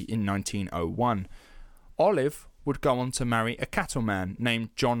unexpectedly in 1901. Olive would go on to marry a cattleman named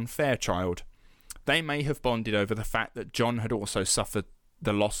John Fairchild. They may have bonded over the fact that John had also suffered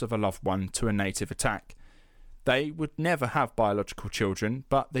the loss of a loved one to a native attack. They would never have biological children,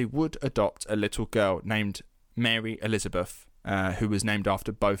 but they would adopt a little girl named Mary Elizabeth, who was named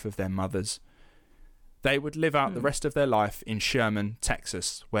after both of their mothers. They would live out the rest of their life in Sherman,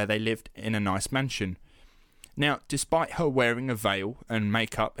 Texas, where they lived in a nice mansion. Now, despite her wearing a veil and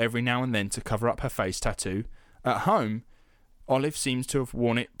makeup every now and then to cover up her face tattoo, at home, Olive seems to have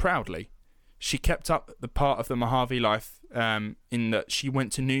worn it proudly. She kept up the part of the Mojave life in that she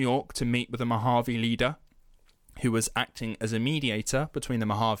went to New York to meet with a Mojave leader who was acting as a mediator between the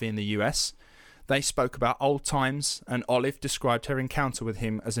Mojave and the US. They spoke about old times, and Olive described her encounter with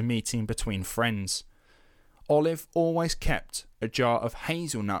him as a meeting between friends. Olive always kept a jar of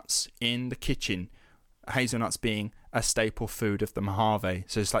hazelnuts in the kitchen, hazelnuts being a staple food of the Mojave.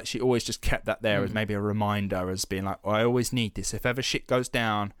 So it's like she always just kept that there as maybe a reminder, as being like, I always need this. If ever shit goes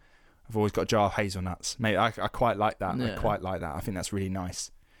down, I've always got a jar of hazelnuts. Maybe I quite like that. Yeah. I quite like that. I think that's really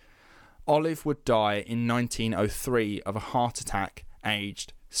nice. Olive would die in 1903 of a heart attack,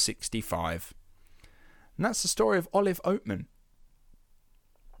 aged 65. And that's the story of Olive Oatman.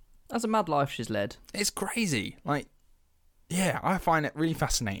 That's a mad life she's led. It's crazy. Like, Yeah, I find it really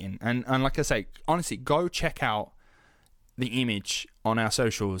fascinating. And like I say, honestly, go check out the image on our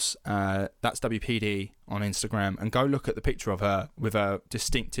socials. That's WPD on Instagram, and go look at the picture of her with a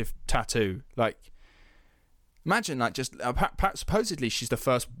distinctive tattoo. Like, imagine, like, just supposedly she's the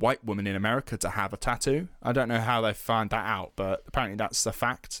first white woman in America to have a tattoo. I don't know how they found that out, but apparently that's the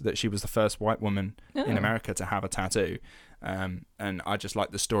fact, that she was the first white woman in America to have a tattoo. And I just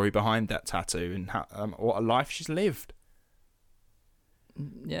like the story behind that tattoo and how, what a life she's lived.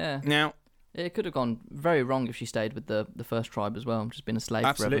 Yeah. Now, it could have gone very wrong if she stayed with the first tribe as well, just been a slave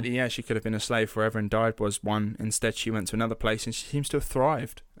absolutely, forever. yeah, she could have been a slave forever and died was one. Instead, she went to another place and she seems to have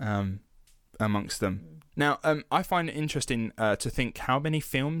thrived amongst them. Now, I find it interesting to think how many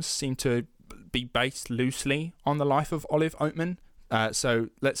films seem to be based loosely on the life of Olive Oatman. So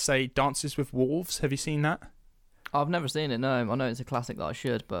let's say Dances with Wolves. Have you seen that? I've never seen it, no. I know it's a classic that I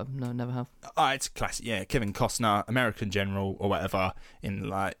should, but no, never have. It's a classic, yeah. Kevin Costner, American general or whatever, in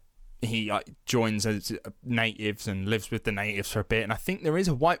like he joins as natives and lives with the natives for a bit. And I think there is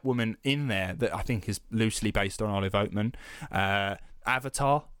a white woman in there that I think is loosely based on Olive Oatman.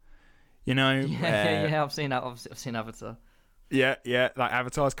 Avatar, you know. Yeah. I've seen Avatar. Yeah, like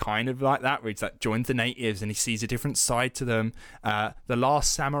Avatar's kind of like that, where he's like joins the natives and he sees a different side to them. The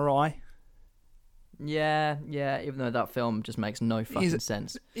Last Samurai. Yeah, even though that film just makes no fucking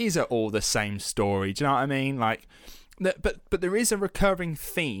sense. These are all the same story, do you know what I mean? Like, but there is a recurring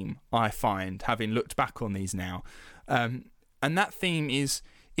theme, I find, having looked back on these now. And that theme is,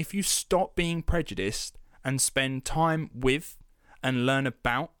 if you stop being prejudiced and spend time with and learn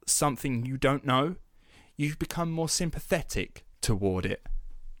about something you don't know, you become more sympathetic toward it.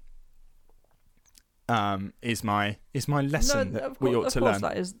 Is my lesson that we ought to learn.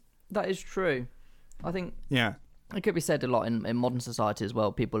 That is true. I think it could be said a lot in modern society as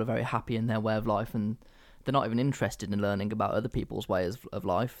well. People are very happy in their way of life, and they're not even interested in learning about other people's ways of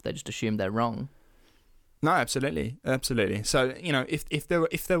life. They just assume they're wrong. No, absolutely. So, you know, if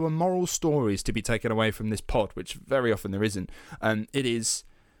there were moral stories to be taken away from this pod, which very often there isn't, it is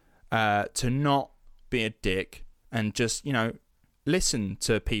to not be a dick and just, you know, listen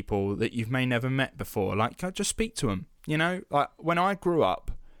to people that you've may never met before. Like, just speak to them. You know, like when I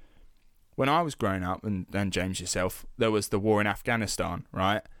was growing up, and James yourself, there was the war in Afghanistan,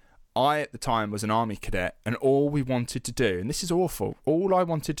 right? I, at the time, was an army cadet, and all we wanted to do, and this is awful, all I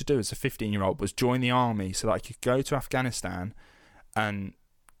wanted to do as a 15-year-old was join the army so that I could go to Afghanistan and,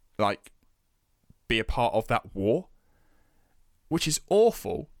 like, be a part of that war, which is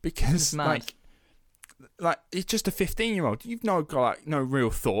awful because, like, it's just a 15-year-old. You've got, like, no real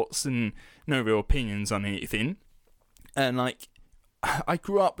thoughts and no real opinions on anything, and, like, I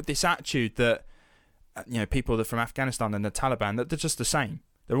grew up with this attitude that, you know, people that are from Afghanistan and the Taliban, that they're just the same.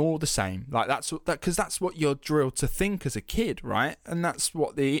 They're all the same. Like, because that's what you're drilled to think as a kid, right? And that's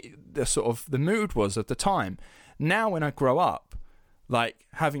what the sort of the mood was at the time. Now, when I grow up, like,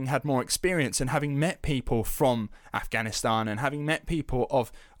 having had more experience and having met people from Afghanistan and having met people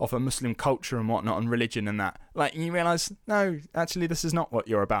of a Muslim culture and whatnot and religion and that, like, you realise, no, actually, this is not what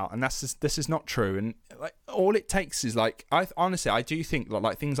you're about, and this is not true. And, like, all it takes is, like, I do think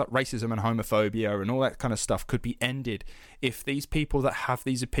like things like racism and homophobia and all that kind of stuff could be ended if these people that have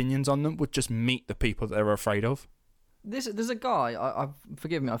these opinions on them would just meet the people that they're afraid of. There's a guy, I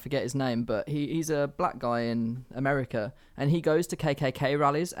forgive me, I forget his name, but he's a black guy in America, and he goes to KKK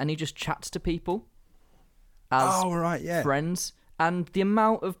rallies and he just chats to people as friends. And the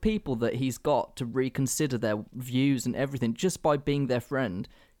amount of people that he's got to reconsider their views and everything just by being their friend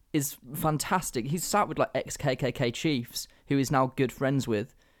is fantastic. He's sat with, like, ex-KKK chiefs who he's now good friends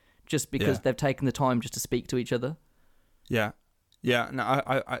with just because they've taken the time just to speak to each other. Yeah, no,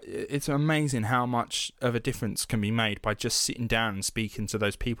 I it's amazing how much of a difference can be made by just sitting down and speaking to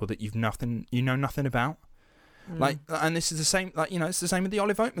those people that you know nothing about. Like, and this is the same. Like, you know, it's the same with the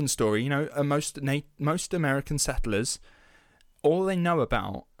Olive Oatman story. You know, most American settlers, all they know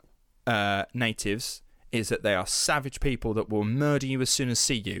about natives is that they are savage people that will murder you as soon as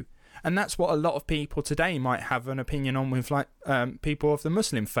see you. And that's what a lot of people today might have an opinion on with, like, people of the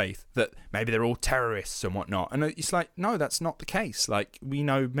Muslim faith, that maybe they're all terrorists and whatnot. And it's like, no, that's not the case. Like, we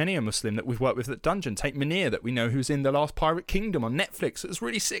know many a Muslim that we've worked with at Dungeon. Take Munir, that we know, who's in The Last Pirate Kingdom on Netflix. It's a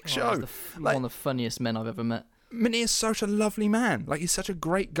really sick show. One of the funniest men I've ever met. Munir's such a lovely man. Like, he's such a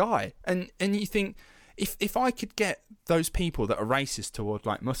great guy. And you think, if I could get those people that are racist toward,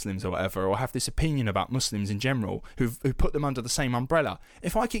 like, Muslims or whatever, or have this opinion about Muslims in general, who put them under the same umbrella,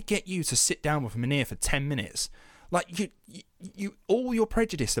 if I could get you to sit down with Munir for 10 minutes, like, you all your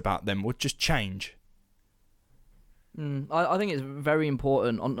prejudice about them would just change. I think it's very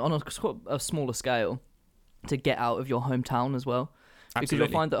important on a smaller scale. to get out of your hometown as well. Absolutely.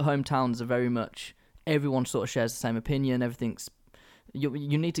 Because you'll find that hometowns are very much, everyone sort of shares the same opinion, everything's, you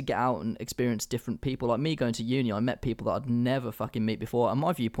need to get out and experience different people. Like me going to uni, I met people that I'd never fucking meet before, and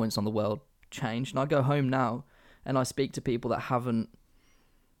my viewpoints on the world changed. And I go home now, and I speak to people that haven't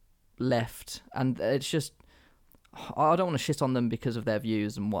left, and it's just, I don't want to shit on them because of their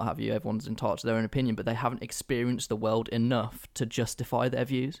views and what have you. Everyone's entitled to their own opinion, but they haven't experienced the world enough to justify their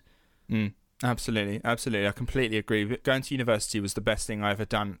views. Absolutely. I completely agree. Going to university was the best thing I ever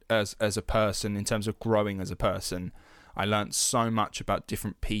done as a person in terms of growing as a person. I learned so much about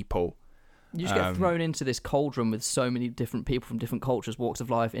different people. You just get thrown into this cauldron with so many different people from different cultures, walks of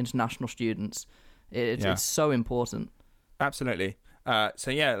life, international students. It's so important. Absolutely.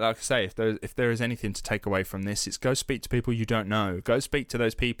 So yeah, like I say, if there is anything to take away from this, it's go speak to people you don't know. Go speak to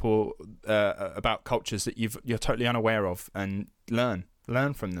those people about cultures that you're totally unaware of, and learn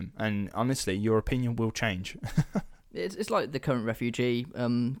from them. And honestly, your opinion will change. It's like the current refugee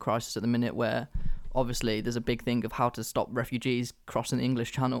crisis at the minute, where obviously there's a big thing of how to stop refugees crossing the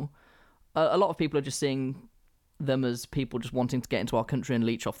English Channel. A lot of people are just seeing them as people just wanting to get into our country and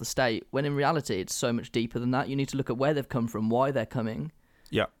leech off the state, when in reality it's so much deeper than that. You need to look at where they've come from, why they're coming,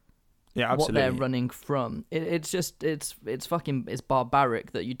 absolutely, what they're running from. It's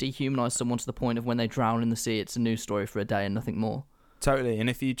barbaric that you dehumanize someone to the point of when they drown in the sea, it's a news story for a day and nothing more. Totally. And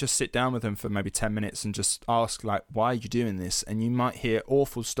if you just sit down with them for maybe 10 minutes and just ask, like, why are you doing this? And you might hear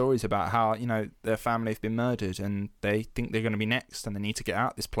awful stories about how, their family have been murdered and they think they're going to be next and they need to get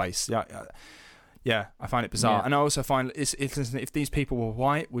out of this place. Yeah, I find it bizarre. Yeah. And I also find, if these people were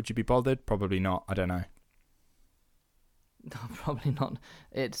white, would you be bothered? Probably not. I don't know. No, probably not.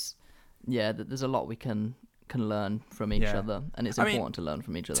 There's a lot we can learn from each other, and it's important to learn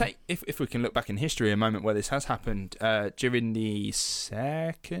from each other. If we can look back in history, a moment where this has happened during the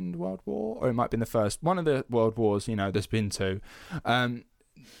Second World War, or it might have been the first, one of the world wars, there's been two.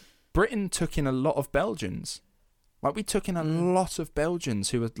 Britain took in a lot of Belgians. Like, we took in a lot of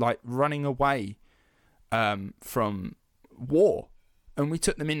Belgians who were like running away from war, and we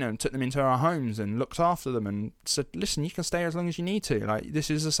took them in and took them into our homes and looked after them and said, listen, you can stay as long as you need to, like, this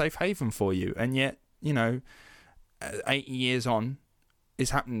is a safe haven for you. And yet 80 years on,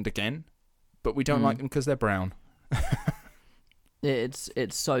 it's happened again, but we don't like them because they're brown. It's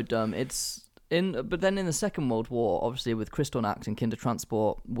so dumb. But then in the Second World War, obviously with Kristallnacht and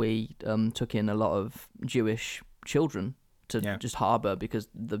Kindertransport, we took in a lot of Jewish children to just harbour because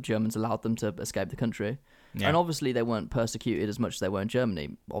the Germans allowed them to escape the country. Yeah. And obviously they weren't persecuted as much as they were in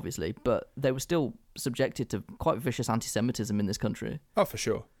Germany, obviously, but they were still subjected to quite vicious anti-Semitism in this country. Oh, for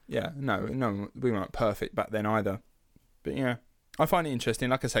sure. Yeah, no, we weren't perfect back then either. But yeah, I find it interesting.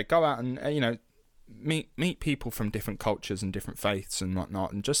 Like I say, go out and, meet people from different cultures and different faiths and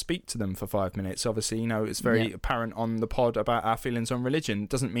whatnot, and just speak to them for 5 minutes. Obviously, it's very apparent on the pod about our feelings on religion. It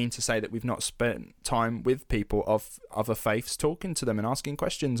doesn't mean to say that we've not spent time with people of other faiths, talking to them and asking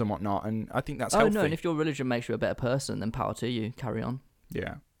questions and whatnot. And I think that's healthy. No, and if your religion makes you a better person, then power to you. Carry on.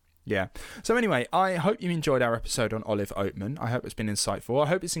 Yeah. So anyway, I hope you enjoyed our episode on Olive Oatman. I hope it's been insightful. I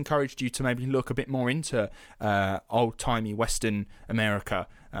hope it's encouraged you to maybe look a bit more into old-timey Western America,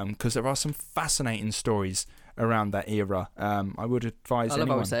 because there are some fascinating stories around that era. I would advise anyone.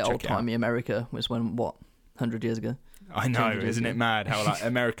 I love how we say old-timey America was when, 100 years ago? I know, isn't it mad how like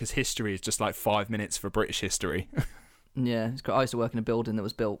America's history is just like 5 minutes for British history? Yeah, I used to work in a building that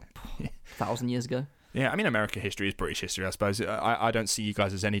was built 1,000 years ago. Yeah, I mean, American history is British history, I suppose. I don't see you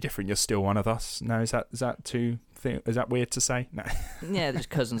guys as any different. You're still one of us. No, is that weird to say? No. Yeah, there's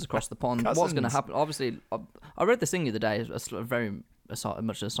cousins across the pond. Cousins. What's going to happen? Obviously, I read this thing the other day,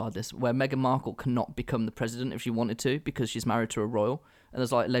 much aside this, where Meghan Markle cannot become the president if she wanted to because she's married to a royal. And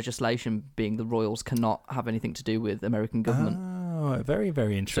there's like legislation being the royals cannot have anything to do with American government. Oh, very,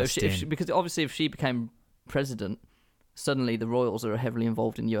 very interesting. So because obviously if she became president, suddenly the royals are heavily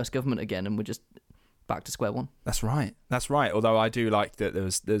involved in US government again, and we're just back to square one. That's right. Although I do like that there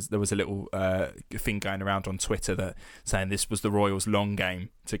was a little thing going around on Twitter that saying this was the Royals' long game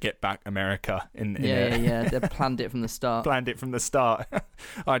to get back America. Yeah. They planned it from the start.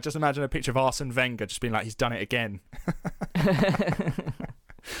 I just imagine a picture of Arsene Wenger just being like, he's done it again.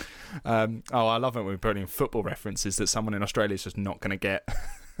 I love it when we're putting football references that someone in Australia is just not going to get.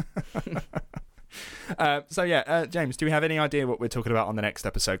 James, do we have any idea what we're talking about on the next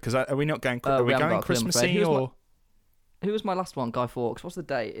episode? Because are we not going? Are we going Christmassy or? Who was my last one? Guy Fawkes. What's the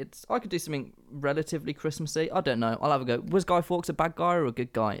date? I could do something relatively Christmassy. I don't know. I'll have a go. Was Guy Fawkes a bad guy or a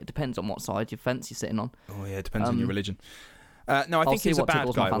good guy? It depends on what side of your fence you're sitting on. Oh yeah, it depends on your religion. No, I think he was a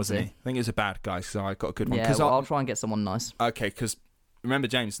bad guy, wasn't he? I think he was a bad guy, so I got a good one. Yeah, I'll try and get someone nice. Okay, because remember,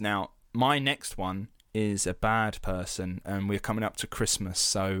 James, now my next one is a bad person, and we're coming up to Christmas,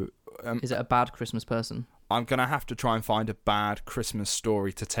 so... is it a bad Christmas person? I'm going to have to try and find a bad Christmas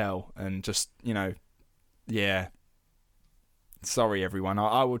story to tell, and just, yeah. Sorry, everyone.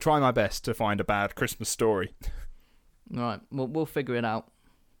 I will try my best to find a bad Christmas story. All right, we'll figure it out.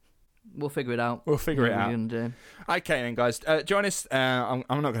 We'll figure it out. We'll figure it out. Do. Okay, then, guys. Join us. I'm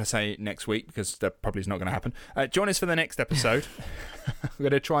not going to say next week because that probably is not going to happen. Join us for the next episode. We're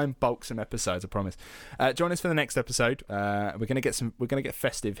going to try and bulk some episodes. I promise. Join us for the next episode. We're going to get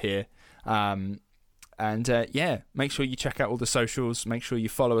festive here. Make sure you check out all the socials. Make sure you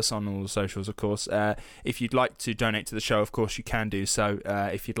follow us on all the socials, of course. If you'd like to donate to the show, of course, you can do so.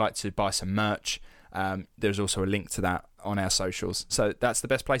 If you'd like to buy some merch, there's also a link to that on our socials. So that's the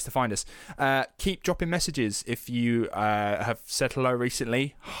best place to find us. Keep dropping messages. If you have said hello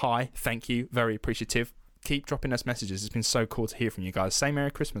recently, hi, thank you, very appreciative. Keep dropping us messages. It's been so cool to hear from you guys. Say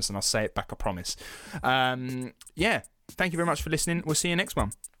Merry Christmas, and I'll say it back, I promise. Thank you very much for listening. We'll see you next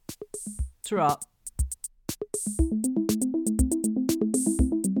one. Ta-ra.